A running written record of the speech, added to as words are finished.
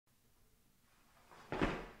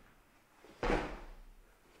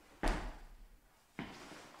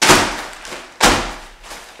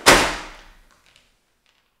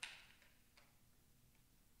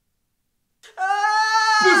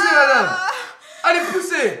madame. Allez,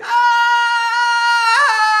 poussez.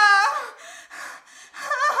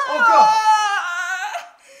 Encore.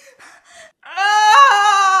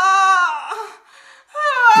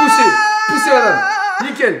 Poussez. Poussez, madame.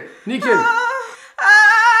 Nickel. Nickel.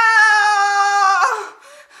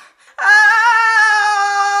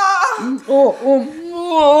 Oh, oh,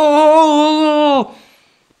 oh,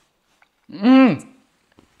 oh.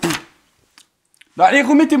 Allez,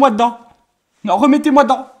 remettez-moi dedans. Non, remettez-moi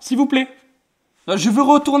dedans, s'il vous plaît. Je veux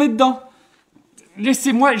retourner dedans.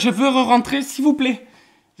 Laissez-moi, je veux rentrer, s'il vous plaît.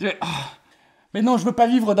 Mais non, je veux pas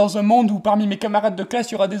vivre dans un monde où parmi mes camarades de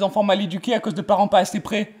classe, il y aura des enfants mal éduqués à cause de parents pas assez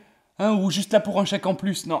près. Hein, ou juste là pour un chèque en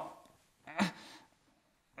plus, non.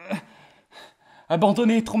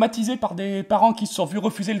 Abandonné, traumatisé par des parents qui se sont vus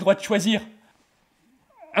refuser le droit de choisir.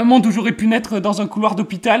 Un monde où j'aurais pu naître dans un couloir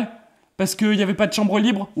d'hôpital, parce qu'il n'y avait pas de chambre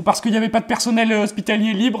libre, ou parce qu'il n'y avait pas de personnel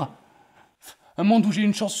hospitalier libre. Un monde où j'ai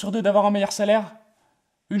une chance sur deux d'avoir un meilleur salaire.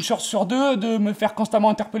 Une chance sur deux de me faire constamment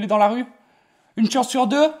interpeller dans la rue. Une chance sur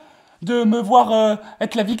deux de me voir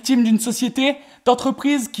être la victime d'une société,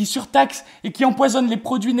 d'entreprises qui surtaxent et qui empoisonnent les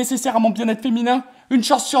produits nécessaires à mon bien-être féminin. Une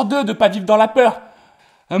chance sur deux de pas vivre dans la peur.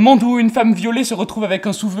 Un monde où une femme violée se retrouve avec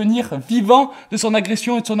un souvenir vivant de son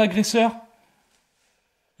agression et de son agresseur.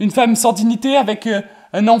 Une femme sans dignité avec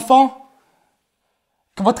un enfant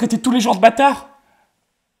qu'on va traiter tous les jours de bâtard,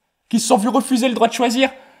 qui se sont vus refuser le droit de choisir.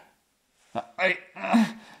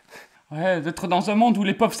 Ouais, d'être dans un monde où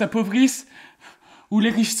les pauvres s'appauvrissent, où les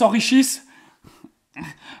riches s'enrichissent.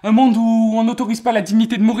 Un monde où on n'autorise pas la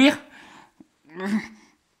dignité de mourir.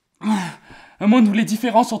 Un monde où les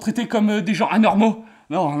différents sont traités comme des gens anormaux.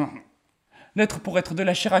 Non. Naître pour être de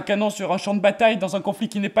la chair à canon sur un champ de bataille dans un conflit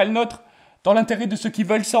qui n'est pas le nôtre, dans l'intérêt de ceux qui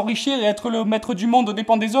veulent s'enrichir et être le maître du monde aux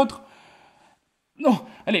dépens des autres. Non,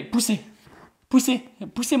 allez, poussez. Poussez,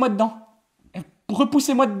 poussez-moi dedans.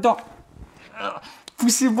 Repoussez-moi dedans.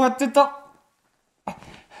 Poussez-moi dedans.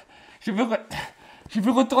 Je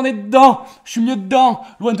veux retourner dedans. Je suis mieux dedans,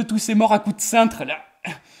 loin de tous ces morts à coups de cintre, là,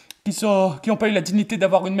 qui n'ont pas eu la dignité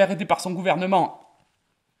d'avoir une mère aidée par son gouvernement.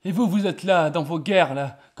 Et vous, vous êtes là, dans vos guerres,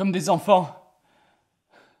 là, comme des enfants.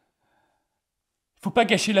 Il faut pas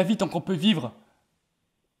gâcher la vie tant qu'on peut vivre.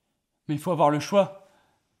 Mais il faut avoir le choix.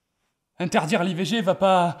 Interdire l'IVG va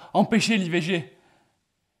pas empêcher l'IVG.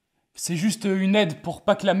 C'est juste une aide pour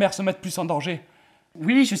pas que la mère se mette plus en danger.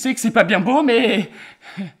 Oui, je sais que c'est pas bien beau, mais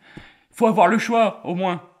faut avoir le choix, au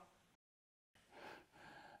moins.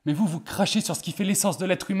 Mais vous crachez sur ce qui fait l'essence de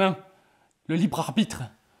l'être humain, le libre arbitre.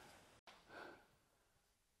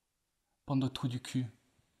 Bande de trous du cul.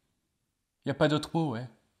 Y a pas d'autre mot, ouais.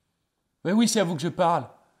 Ouais, oui, c'est à vous que je parle.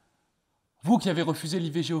 Vous qui avez refusé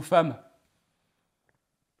l'IVG aux femmes.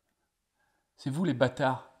 C'est vous les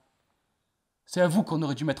bâtards. C'est à vous qu'on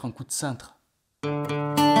aurait dû mettre un coup de cintre.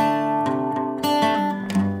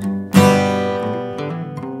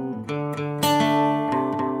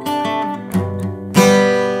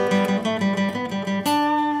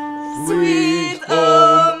 Oui.